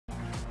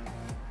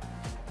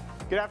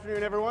Good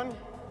afternoon, everyone.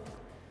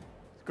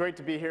 It's great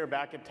to be here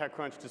back at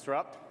TechCrunch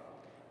Disrupt.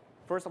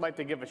 First, I'd like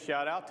to give a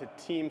shout out to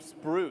Team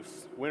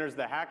Spruce, winners of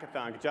the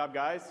hackathon. Good job,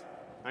 guys.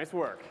 Nice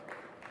work.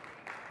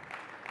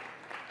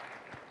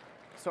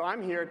 So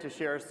I'm here to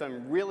share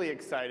some really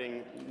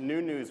exciting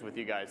new news with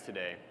you guys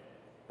today.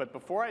 But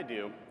before I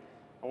do,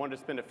 I wanted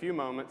to spend a few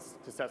moments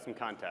to set some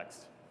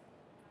context.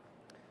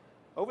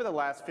 Over the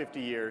last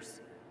 50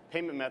 years,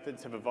 payment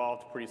methods have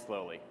evolved pretty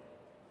slowly.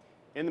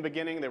 In the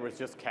beginning, there was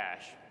just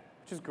cash,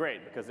 which is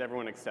great because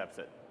everyone accepts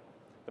it.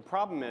 The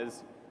problem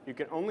is you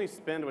can only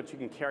spend what you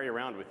can carry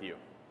around with you,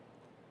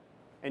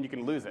 and you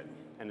can lose it,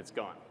 and it's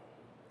gone.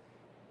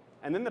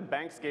 And then the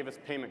banks gave us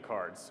payment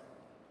cards,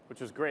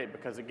 which was great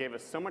because it gave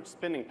us so much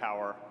spending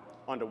power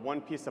onto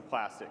one piece of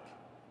plastic.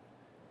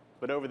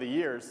 But over the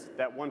years,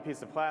 that one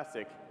piece of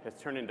plastic has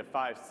turned into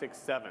 5, 6,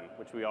 7,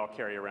 which we all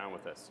carry around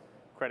with us.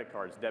 Credit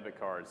cards, debit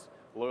cards,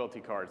 loyalty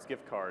cards,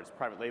 gift cards,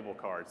 private label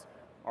cards.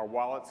 Our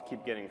wallets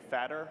keep getting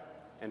fatter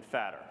and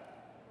fatter.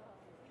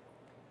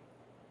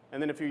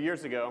 And then a few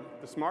years ago,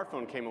 the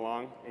smartphone came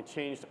along and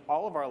changed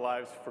all of our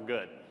lives for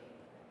good.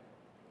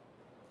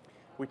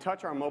 We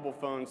touch our mobile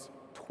phones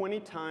 20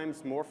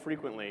 times more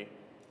frequently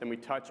than we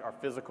touch our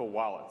physical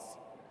wallets.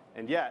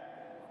 And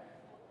yet,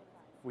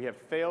 we have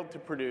failed to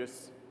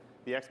produce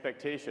the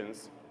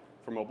expectations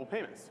for mobile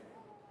payments.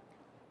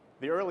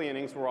 The early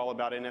innings were all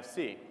about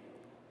NFC.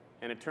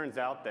 And it turns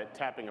out that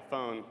tapping a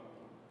phone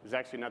is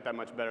actually not that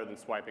much better than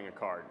swiping a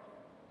card.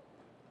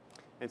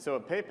 And so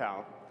at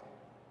PayPal,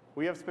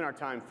 we have spent our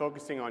time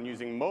focusing on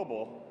using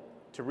mobile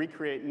to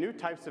recreate new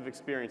types of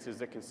experiences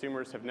that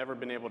consumers have never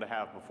been able to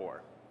have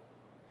before.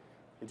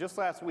 And just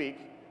last week,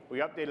 we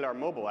updated our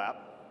mobile app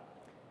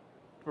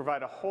to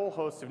provide a whole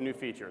host of new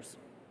features.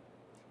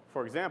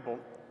 For example,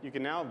 you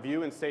can now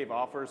view and save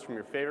offers from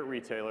your favorite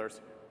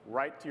retailers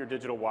right to your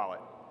digital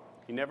wallet.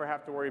 You never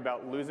have to worry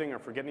about losing or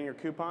forgetting your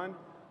coupon.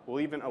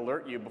 We'll even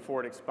alert you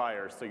before it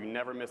expires so you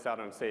never miss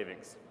out on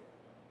savings.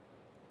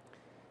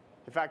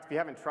 In fact, if you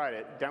haven't tried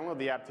it, download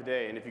the app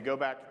today, and if you go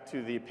back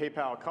to the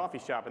PayPal coffee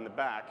shop in the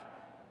back,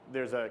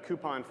 there's a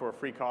coupon for a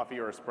free coffee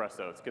or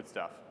espresso. It's good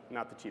stuff,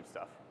 not the cheap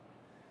stuff.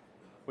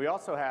 We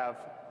also have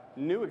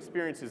new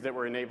experiences that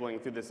we're enabling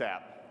through this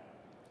app.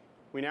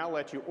 We now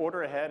let you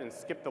order ahead and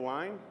skip the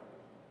line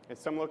in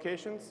some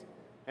locations,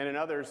 and in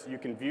others, you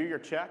can view your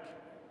check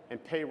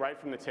and pay right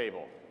from the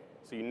table,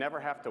 so you never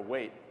have to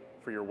wait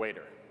for your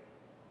waiter.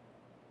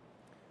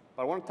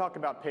 But I want to talk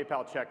about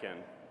PayPal check-in.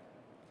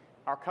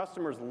 Our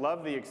customers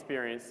love the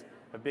experience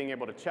of being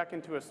able to check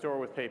into a store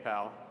with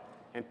PayPal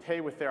and pay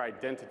with their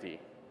identity,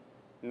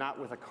 not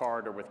with a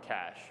card or with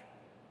cash.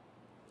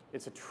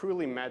 It's a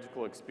truly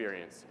magical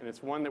experience, and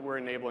it's one that we're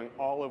enabling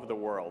all over the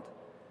world.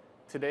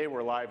 Today,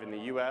 we're live in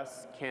the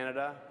US,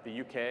 Canada, the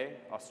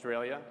UK,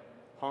 Australia,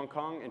 Hong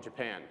Kong, and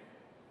Japan.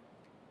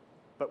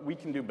 But we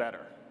can do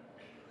better.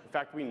 In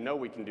fact, we know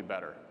we can do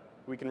better.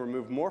 We can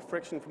remove more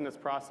friction from this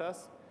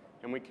process,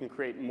 and we can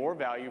create more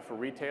value for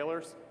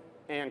retailers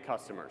and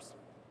customers.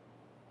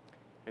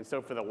 And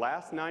so for the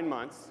last 9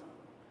 months,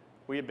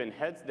 we have been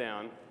heads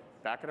down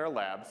back at our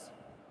labs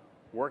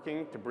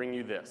working to bring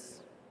you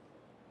this.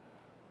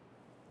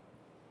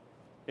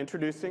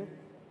 Introducing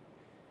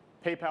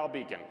PayPal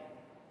Beacon.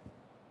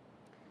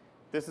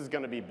 This is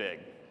going to be big,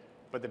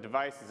 but the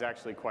device is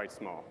actually quite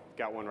small.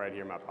 Got one right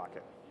here in my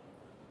pocket.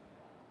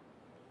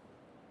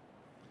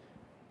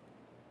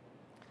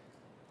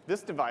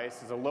 This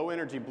device is a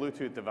low-energy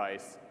Bluetooth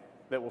device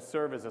that will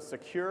serve as a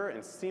secure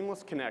and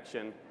seamless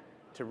connection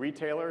to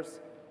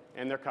retailers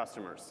and their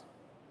customers.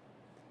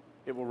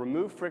 It will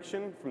remove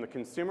friction from the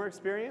consumer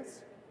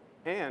experience,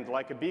 and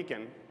like a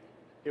beacon,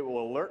 it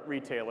will alert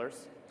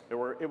retailers,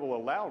 or it will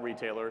allow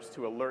retailers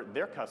to alert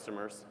their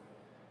customers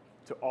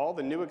to all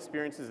the new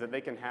experiences that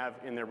they can have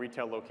in their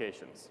retail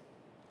locations.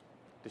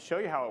 To show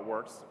you how it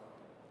works,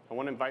 I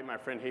want to invite my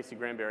friend Hasty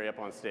Granberry up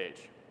on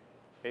stage.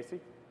 Hasty?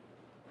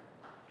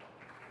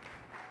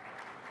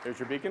 There's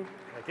your beacon.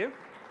 Thank you.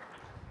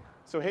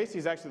 So Hasty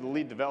is actually the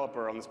lead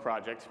developer on this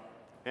project,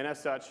 and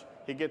as such,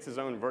 he gets his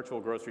own virtual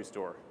grocery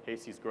store,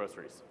 Hasty's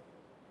Groceries.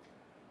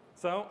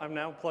 So I'm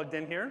now plugged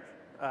in here.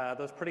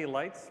 Those pretty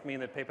lights mean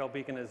that PayPal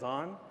Beacon is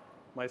on.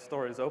 My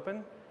store is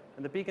open,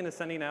 and the beacon is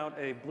sending out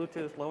a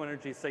Bluetooth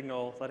low-energy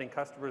signal letting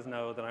customers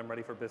know that I'm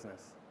ready for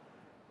business.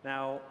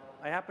 Now,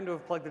 I happen to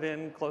have plugged it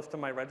in close to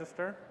my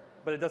register,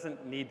 but it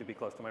doesn't need to be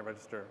close to my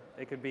register.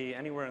 It could be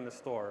anywhere in the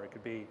store. It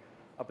could be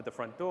up at the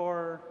front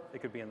door.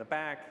 It could be in the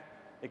back.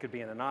 It could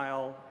be in an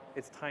aisle.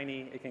 It's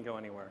tiny. It can go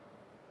anywhere.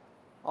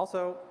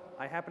 Also,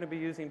 I happen to be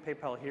using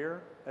PayPal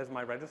here as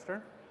my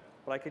register,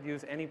 but I could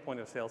use any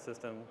point-of-sale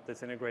system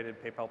that's integrated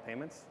PayPal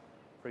payments.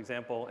 For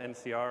example,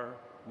 NCR,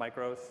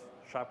 Micros,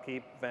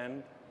 Shopkeep,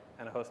 Vend,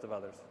 and a host of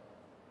others.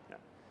 Yeah.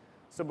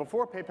 So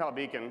before PayPal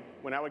Beacon,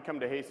 when I would come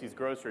to Hasty's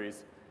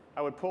Groceries,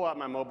 I would pull out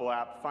my mobile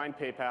app, find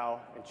PayPal,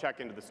 and check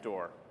into the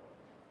store.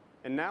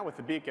 And now with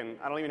the beacon,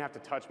 I don't even have to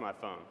touch my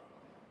phone.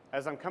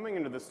 As I'm coming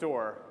into the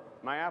store,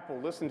 my app will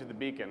listen to the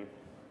beacon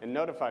and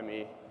notify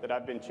me that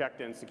I've been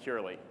checked in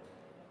securely.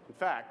 In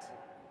fact,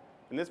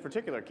 In this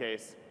particular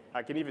case,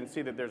 I can even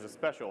see that there's a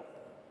special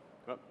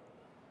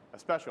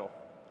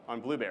on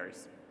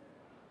blueberries.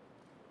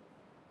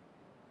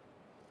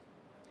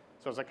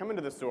 So as I come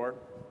into the store,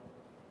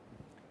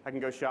 I can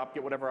go shop,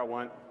 get whatever I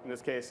want. In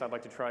this case, I'd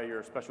like to try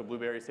your special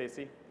blueberry,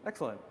 Stacey.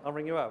 Excellent. I'll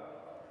ring you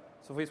up.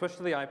 So if we switch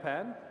to the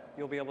iPad,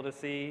 you'll be able to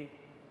see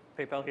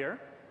PayPal here.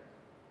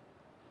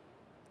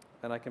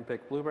 And I can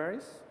pick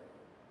blueberries.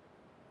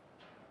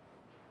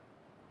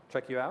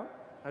 Check you out.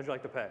 How'd you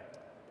like to pay?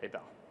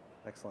 PayPal.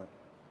 Excellent.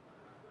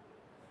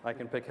 I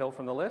can pick Hill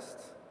from the list.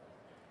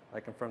 I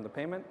confirm the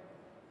payment.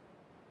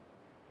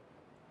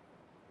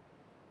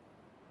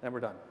 And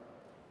we're done.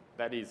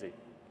 That easy.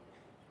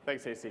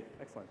 Thanks, Stacey.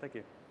 Excellent. Thank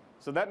you.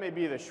 So that may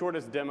be the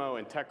shortest demo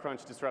in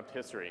TechCrunch Disrupt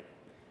history.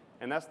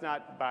 And that's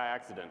not by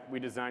accident. We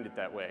designed it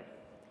that way.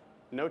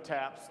 No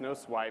taps, no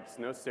swipes,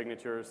 no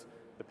signatures.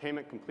 The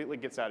payment completely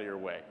gets out of your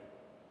way.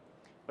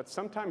 But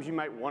sometimes you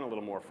might want a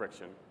little more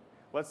friction.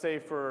 Let's say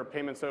for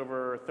payments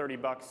over 30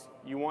 bucks,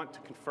 you want to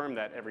confirm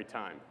that every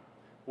time.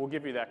 We'll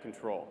give you that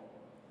control.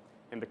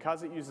 And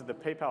because it uses the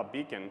PayPal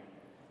beacon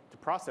to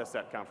process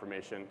that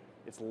confirmation,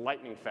 it's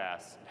lightning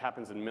fast. It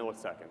happens in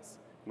milliseconds.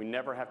 We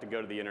never have to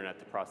go to the internet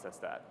to process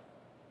that.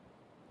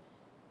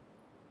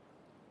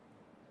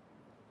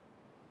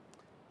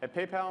 At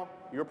PayPal,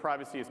 your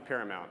privacy is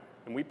paramount,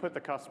 and we put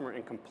the customer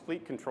in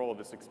complete control of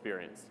this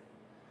experience.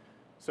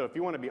 So if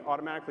you want to be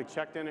automatically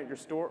checked in at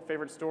your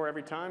favorite store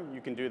every time,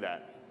 you can do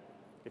that.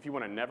 If you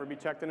want to never be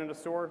checked in at a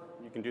store,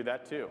 you can do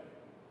that too.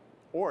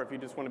 Or if you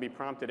just want to be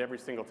prompted every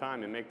single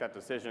time and make that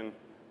decision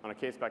on a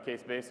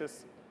case-by-case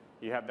basis,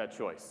 you have that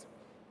choice.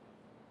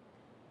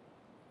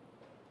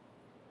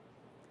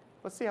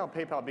 Let's see how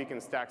PayPal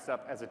Beacon stacks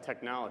up as a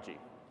technology.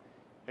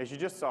 As you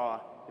just saw,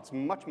 it's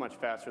much, much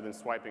faster than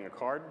swiping a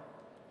card,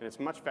 and it's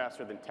much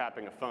faster than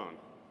tapping a phone.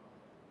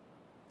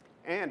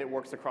 And it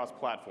works across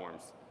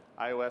platforms.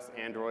 iOS,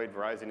 Android,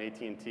 Verizon,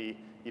 AT&T.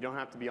 You don't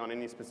have to be on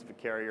any specific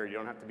carrier. You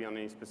don't have to be on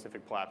any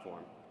specific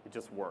platform. It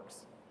just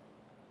works.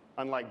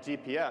 Unlike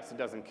GPS, it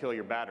doesn't kill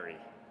your battery.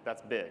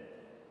 That's big.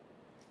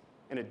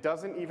 And it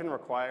doesn't even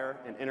require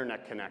an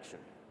internet connection.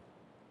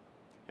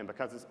 And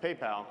because it's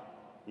PayPal,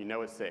 you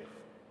know it's safe.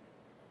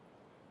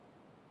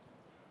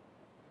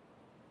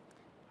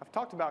 I've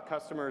talked about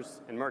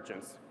customers and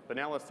merchants, but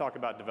now let's talk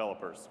about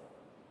developers.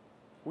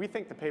 We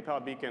think the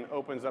PayPal Beacon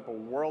opens up a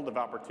world of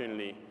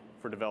opportunity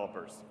for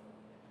developers.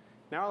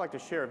 Now I'd like to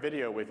share a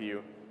video with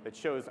you that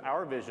shows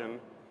our vision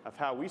of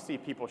how we see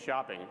people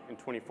shopping in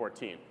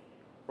 2014.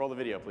 Roll the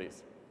video,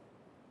 please.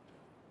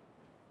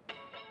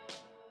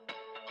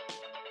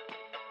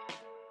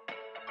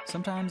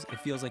 Sometimes it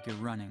feels like you're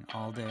running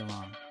all day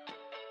long.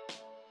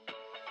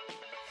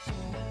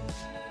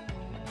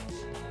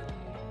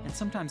 And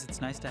sometimes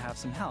it's nice to have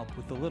some help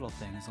with the little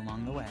things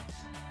along the way.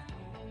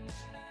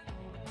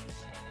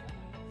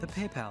 The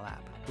PayPal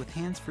app with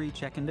hands-free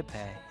check-in to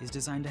pay is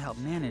designed to help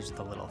manage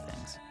the little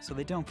things so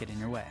they don't get in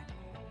your way.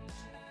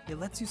 It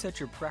lets you set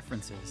your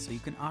preferences so you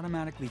can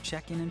automatically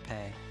check in and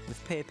pay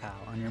with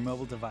PayPal on your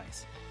mobile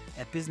device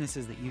at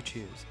businesses that you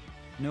choose.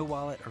 No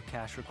wallet or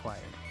cash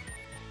required.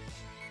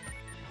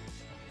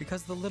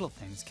 Because the little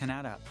things can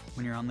add up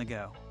when you're on the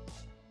go.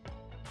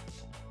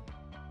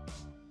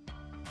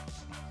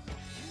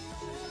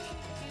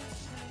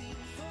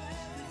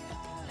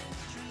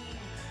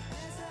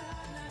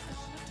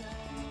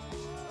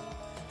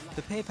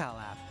 The PayPal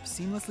app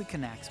seamlessly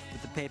connects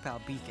with the PayPal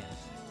Beacon,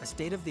 a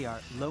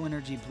state-of-the-art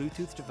low-energy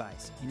Bluetooth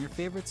device in your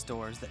favorite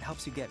stores that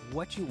helps you get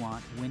what you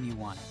want when you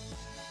want it.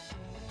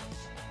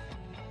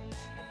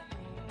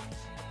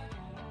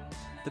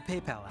 The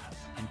PayPal app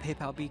and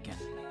PayPal Beacon,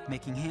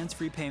 making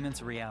hands-free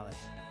payments a reality.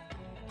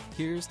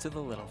 Here's to the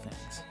little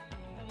things.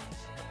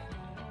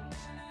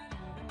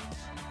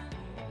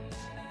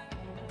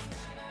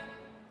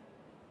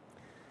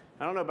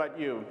 I don't know about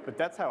you, but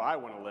that's how I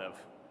want to live.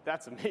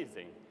 That's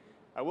amazing.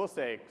 I will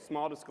say,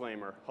 small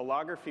disclaimer,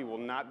 holography will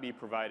not be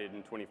provided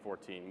in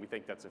 2014. We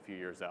think that's a few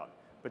years out,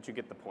 but you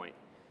get the point.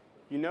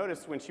 You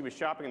noticed when she was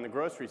shopping in the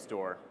grocery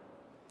store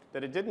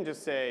that it didn't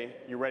just say,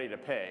 you're ready to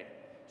pay.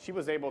 She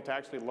was able to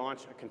actually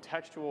launch a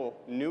contextual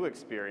new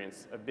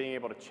experience of being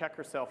able to check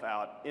herself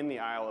out in the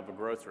aisle of a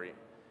grocery.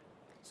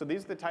 So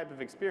these are the type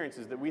of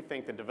experiences that we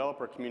think the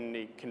developer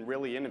community can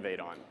really innovate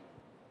on.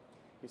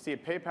 You see,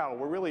 at PayPal,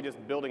 we're really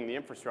just building the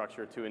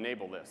infrastructure to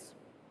enable this.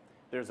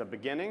 There's a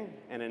beginning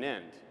and an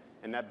end.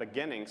 And that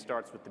beginning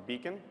starts with the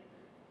beacon,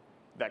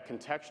 that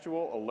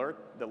contextual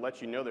alert that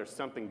lets you know there's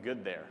something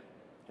good there.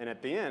 And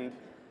at the end,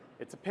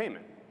 it's a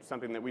payment,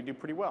 something that we do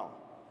pretty well.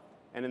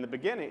 And in the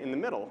beginning, in the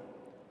middle,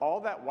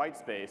 all that white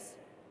space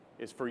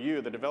is for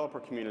you, the developer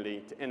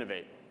community, to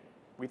innovate.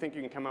 We think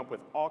you can come up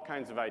with all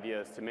kinds of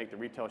ideas to make the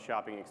retail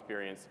shopping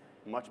experience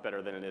much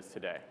better than it is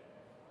today.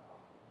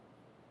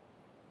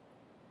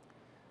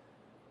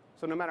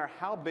 So no matter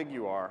how big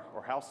you are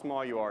or how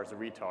small you are as a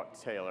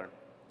retailer,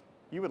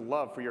 you would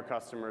love for your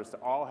customers to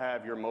all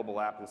have your mobile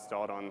app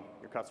installed on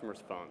your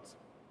customers' phones.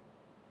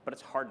 But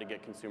it's hard to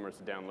get consumers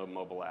to download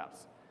mobile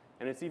apps.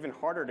 And it's even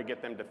harder to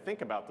get them to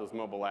think about those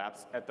mobile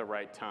apps at the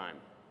right time.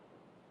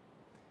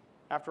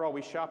 After all,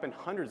 we shop in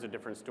hundreds of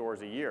different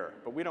stores a year,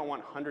 but we don't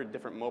want 100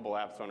 different mobile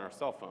apps on our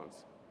cell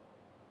phones.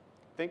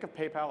 Think of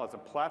PayPal as a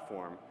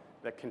platform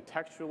that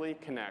contextually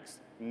connects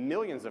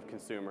millions of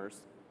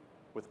consumers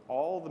with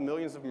all the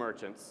millions of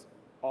merchants,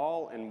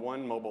 all in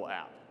one mobile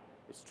app.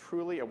 It's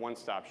truly a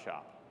one-stop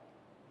shop.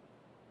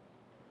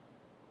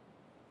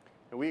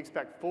 And we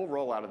expect full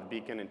rollout of the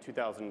beacon in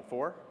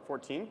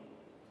 2014.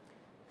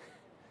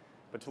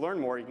 But to learn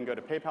more, you can go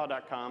to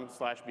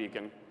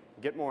paypal.com/beacon,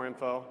 get more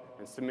info,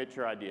 and submit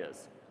your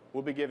ideas.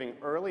 We'll be giving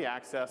early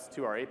access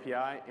to our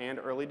API and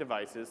early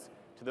devices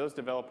to those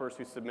developers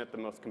who submit the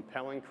most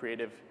compelling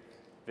creative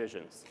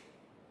visions.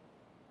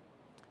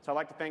 So I'd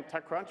like to thank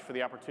TechCrunch for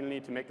the opportunity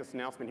to make this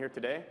announcement here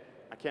today.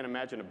 I can't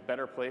imagine a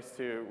better place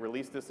to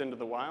release this into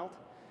the wild.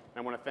 And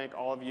I want to thank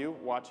all of you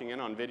watching in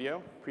on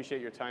video.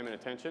 Appreciate your time and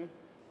attention.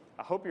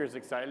 I hope you're as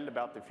excited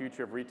about the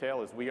future of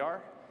retail as we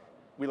are.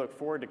 We look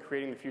forward to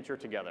creating the future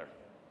together.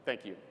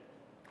 Thank you.